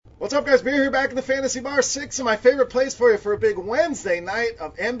What's up, guys? Beer here back in the Fantasy Bar. 6 of my favorite plays for you for a big Wednesday night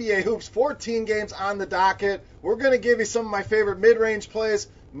of NBA hoops. 14 games on the docket. We're going to give you some of my favorite mid-range plays.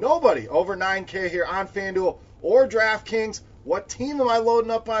 Nobody over 9K here on FanDuel or DraftKings. What team am I loading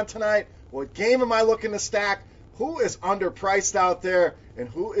up on tonight? What game am I looking to stack? Who is underpriced out there? And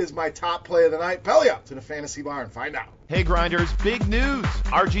who is my top play of the night? Belly up to the Fantasy Bar and find out. Hey grinders, big news!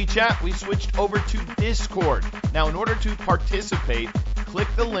 RG Chat, we switched over to Discord. Now in order to participate, click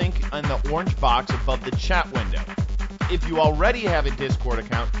the link on the orange box above the chat window. If you already have a Discord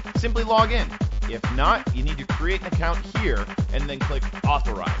account, simply log in. If not, you need to create an account here and then click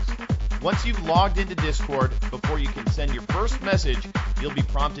Authorize. Once you've logged into Discord, before you can send your first message, you'll be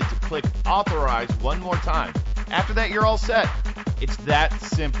prompted to click Authorize one more time. After that, you're all set. It's that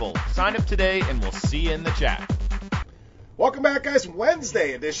simple. Sign up today and we'll see you in the chat. Welcome back, guys.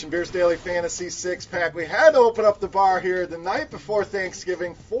 Wednesday edition Beer's Daily Fantasy 6-pack. We had to open up the bar here the night before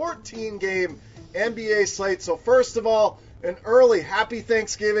Thanksgiving. 14-game NBA slate. So first of all, an early happy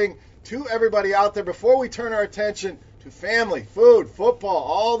Thanksgiving to everybody out there. Before we turn our attention to family, food, football,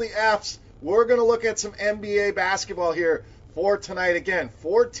 all the F's, we're going to look at some NBA basketball here for tonight. Again,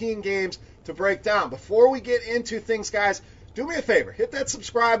 14 games to break down. Before we get into things, guys, do me a favor. Hit that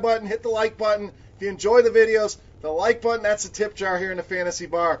subscribe button. Hit the like button. If you enjoy the videos, the like button, that's a tip jar here in the Fantasy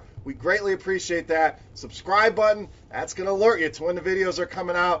Bar. We greatly appreciate that. Subscribe button, that's going to alert you to when the videos are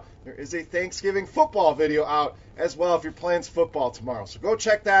coming out. There is a Thanksgiving football video out as well if you're playing football tomorrow. So go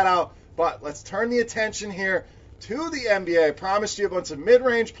check that out. But let's turn the attention here to the NBA. I promised you a bunch of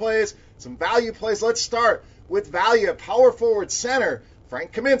mid-range plays, some value plays. Let's start with value at power forward center,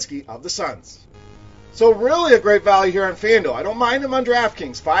 Frank Kaminsky of the Suns. So really a great value here on FanDuel. I don't mind him on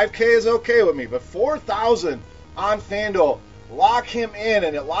DraftKings. 5K is okay with me, but 4,000 on FanDuel. Lock him in,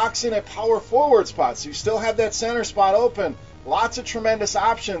 and it locks in a power forward spot. So you still have that center spot open. Lots of tremendous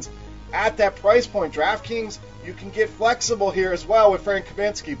options at that price point. DraftKings, you can get flexible here as well with Frank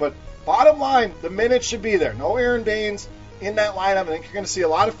Kaminsky. But bottom line, the minutes should be there. No Aaron Baines in that lineup. I think you're going to see a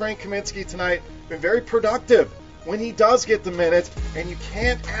lot of Frank Kaminsky tonight. Been very productive when he does get the minutes, and you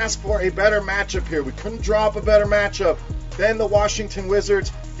can't ask for a better matchup here. We couldn't draw up a better matchup than the Washington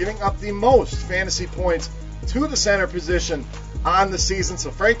Wizards, giving up the most fantasy points to the center position on the season. So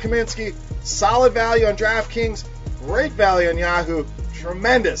Frank Kaminsky, solid value on DraftKings, great value on Yahoo,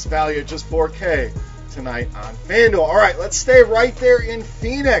 tremendous value at just 4K tonight on FanDuel. All right, let's stay right there in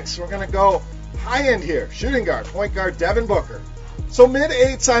Phoenix. We're going to go high end here. Shooting guard, point guard, Devin Booker. So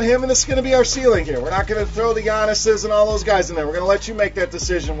mid-eights on him, and this is going to be our ceiling here. We're not going to throw the Giannis's and all those guys in there. We're going to let you make that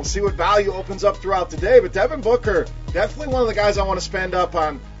decision. We'll see what value opens up throughout the day. But Devin Booker, definitely one of the guys I want to spend up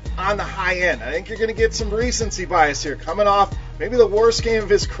on the high end. I think you're going to get some recency bias here. Coming off maybe the worst game of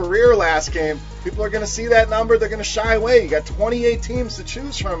his career last game. People are going to see that number. They're going to shy away. You got 28 teams to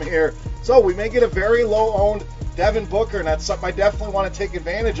choose from here. So we may get a very low-owned Devin Booker, and that's something I definitely want to take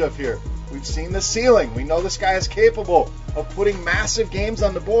advantage of here. We've seen the ceiling. We know this guy is capable of putting massive games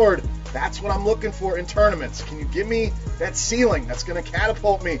on the board. That's what I'm looking for in tournaments. Can you give me that ceiling that's going to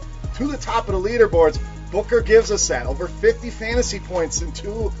catapult me to the top of the leaderboards? Booker gives us that. Over 50 fantasy points in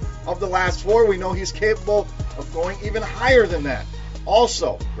 2 of the last 4. We know he's capable of going even higher than that.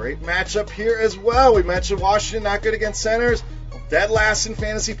 Also, great matchup here as well. We mentioned Washington not good against centers. Dead last in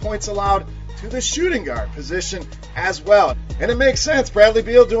fantasy points allowed to the shooting guard position as well. And it makes sense. Bradley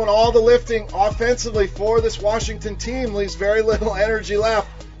Beal doing all the lifting offensively for this Washington team leaves very little energy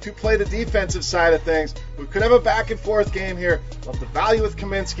left to play the defensive side of things. We could have a back and forth game here. Love the value with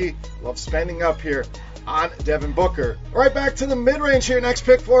Kaminsky. Love spending up here on Devin Booker. All right, back to the mid-range here. Next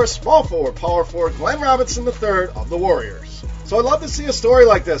pick for us, small forward, power forward, Glenn Robinson III of the Warriors. So I'd love to see a story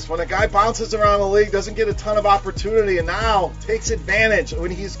like this when a guy bounces around the league, doesn't get a ton of opportunity, and now takes advantage when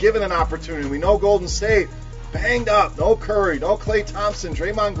he's given an opportunity. We know Golden State banged up. No Curry, no Klay Thompson,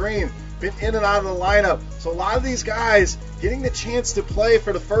 Draymond Green been in and out of the lineup. So a lot of these guys getting the chance to play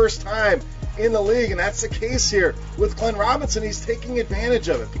for the first time in the league, and that's the case here with Glenn Robinson. He's taking advantage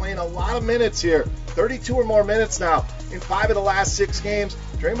of it, playing a lot of minutes here, 32 or more minutes now in 5 of the last 6 games.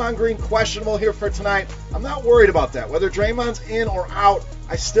 Draymond Green questionable here for tonight. I'm not worried about that. Whether Draymond's in or out,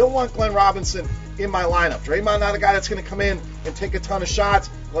 I still want Glenn Robinson in my lineup. Draymond not a guy that's going to come in and take a ton of shots.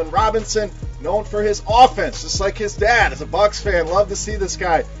 Glenn Robinson, known for his offense, just like his dad. As a Bucks fan, love to see this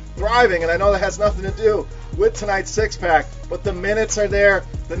guy thriving, and I know that has nothing to do with tonight's 6-pack, but the minutes are there,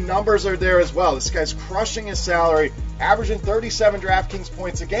 the numbers are there as well. This guy's crushing his salary, averaging 37 DraftKings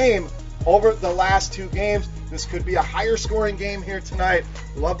points a game over the last 2 games. This could be a higher scoring game here tonight.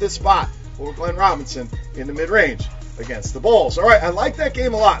 Love this spot for Glenn Robinson in the mid-range against the Bulls. All right, I like that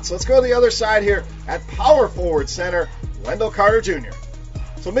game a lot. So let's go to the other side here at power forward center, Wendell Carter Jr.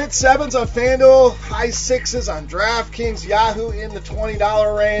 So mid-7s on FanDuel, high 6s on DraftKings, Yahoo in the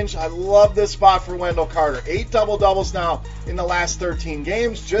 $20 range. I love this spot for Wendell Carter. 8 double-doubles now in the last 13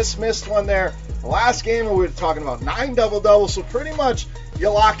 games. Just missed one there. The last game we were talking about 9 double-doubles, so pretty much you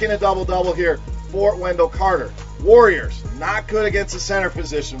lock in a double-double here for Wendell Carter. Warriors, not good against the center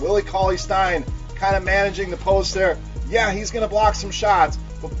position. Willie Cauley-Stein kind of managing the post there. Yeah, he's going to block some shots,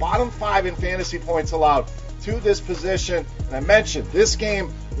 but bottom 5 in fantasy points allowed to this position. And I mentioned this game,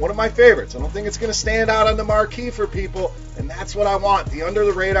 one of my favorites. I don't think it's going to stand out on the marquee for people, and that's what I want, the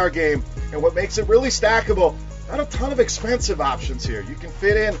under-the-radar game. And what makes it really stackable, not a ton of expensive options here. You can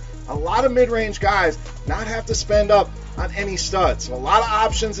fit in a lot of mid-range guys, not have to spend up on any studs. So a lot of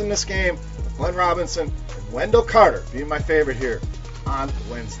options in this game. Glenn Robinson and Wendell Carter being my favorite here on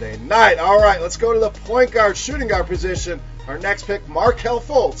Wednesday night. All right, let's go to the point guard, shooting guard position. Our next pick, Markelle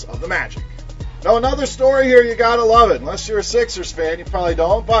Fultz of the Magic. Now, another story here, you got to love it. Unless you're a Sixers fan, you probably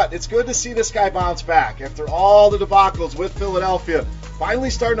don't. But it's good to see this guy bounce back after all the debacles with Philadelphia. Finally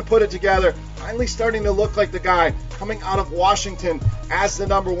starting to put it together. Finally starting to look like the guy coming out of Washington as the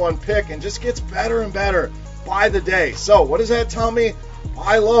 #1 pick. And just gets better and better by the day. So what does that tell me?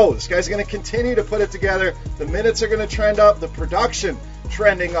 Buy low. This guy's going to continue to put it together. The minutes are going to trend up. The production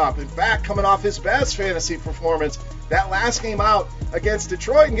trending up. In fact, coming off his best fantasy performance that last game out against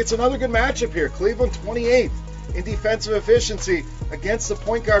Detroit, and gets another good matchup here. Cleveland 28th in defensive efficiency against the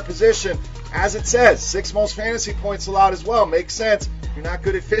point guard position. As it says, 6th most fantasy points allowed as well. Makes sense. You're not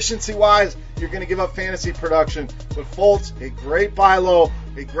good efficiency-wise. You're going to give up fantasy production. But Fultz, a great buy low,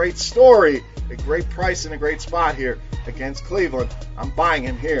 a great story, a great price, and a great spot here against Cleveland. I'm buying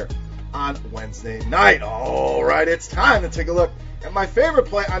him here on Wednesday night. All right, it's time to take a look at my favorite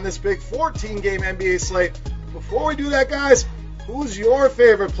play on this big 14-game NBA slate. Before we do that, guys, who's your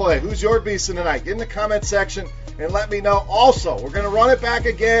favorite play? Who's your beast of the night? Get in the comment section and let me know. Also, we're going to run it back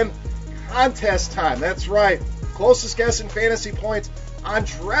again. Contest time. That's right. Closest guess in fantasy points on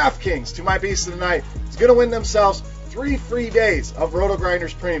DraftKings to my beast of the night is going to win themselves 3 free days of Roto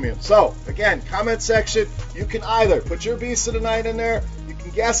Grinders Premium. So, again, comment section. You can either put your beast of the night in there. You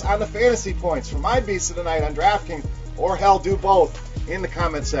can guess on the fantasy points for my beast of the night on DraftKings, or hell, do both in the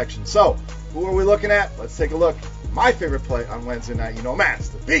comment section. So, who are we looking at? Let's take a look. My favorite play on Wednesday night, you know, Matt's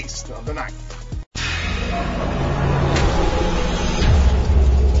the beast of the night.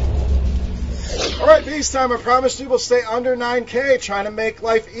 All right, beast time. I promised you we'll stay under 9K, trying to make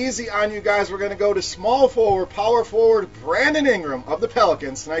life easy on you guys. We're going to go to small forward, power forward, Brandon Ingram of the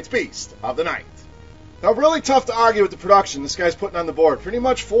Pelicans, tonight's beast of the night. Now, really tough to argue with the production this guy's putting on the board. Pretty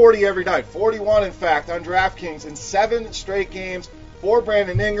much 40 every night, 41 in fact on DraftKings in 7 straight games. For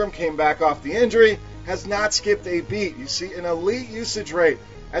Brandon Ingram, came back off the injury, has not skipped a beat. You see an elite usage rate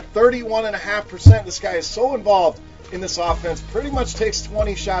at 31.5%. This guy is so involved in this offense, pretty much takes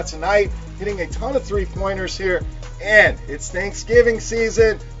 20 shots a night, hitting a ton of three-pointers here. And it's Thanksgiving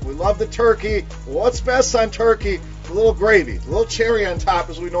season. We love the turkey. What's best on turkey? A little gravy, a little cherry on top,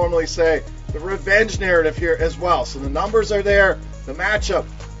 as we normally say. The revenge narrative here as well. So the numbers are there. The matchup,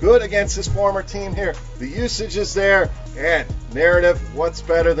 good against his former team here. The usage is there. And narrative, what's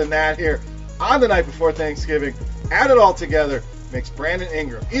better than that here on the night before Thanksgiving? Add it all together, makes Brandon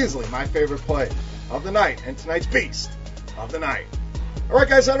Ingram easily my favorite play of the night and tonight's beast of the night. All right,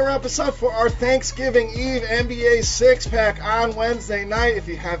 guys, that'll wrap us up for our Thanksgiving Eve NBA six-pack on Wednesday night. If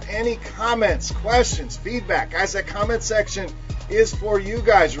you have any comments, questions, feedback, guys, that comment section is for you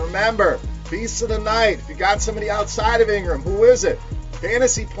guys. Remember, beast of the night. If you got somebody outside of Ingram, who is it?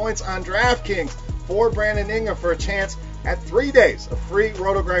 Fantasy points on DraftKings for Brandon Ingram for a chance at 3 days of free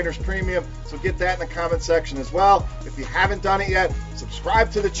Roto Grinders Premium. So get that in the comment section as well. If you haven't done it yet, subscribe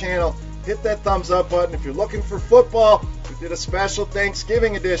to the channel. Hit that thumbs up button. If you're looking for football, we did a special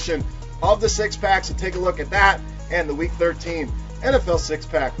Thanksgiving edition of the six-pack, so take a look at that. And the Week 13 NFL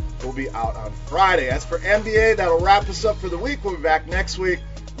six-pack will be out on Friday. As for NBA, that'll wrap us up for the week. We'll be back next week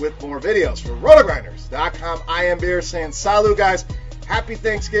with more videos. For RotoGrinders.com, I am Beer saying salut, guys. Happy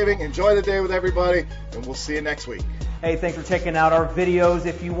Thanksgiving. Enjoy the day with everybody, and we'll see you next week. Hey, thanks for checking out our videos.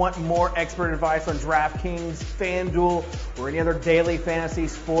 If you want more expert advice on DraftKings, FanDuel, or any other daily fantasy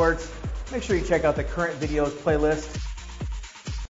sports, make sure you check out the current videos playlist.